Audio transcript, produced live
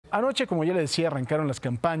Anoche, como ya le decía, arrancaron las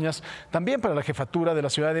campañas también para la jefatura de la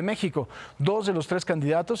Ciudad de México. 2 de los 3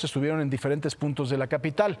 candidatos estuvieron en diferentes puntos de la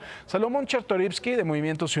capital. Salomón Chertorivsky, de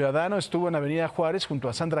Movimiento Ciudadano, estuvo en Avenida Juárez junto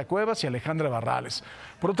a Sandra Cuevas y Alejandra Barrales.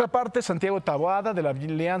 Por otra parte, Santiago Taboada, de la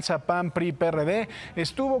Alianza PAN-PRI-PRD,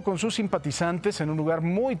 estuvo con sus simpatizantes en un lugar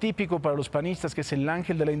muy típico para los panistas, que es el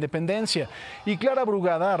Ángel de la Independencia. Y Clara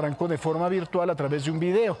Brugada arrancó de forma virtual a través de un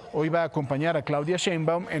video. Hoy va a acompañar a Claudia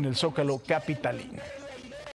Sheinbaum en el Zócalo capitalino.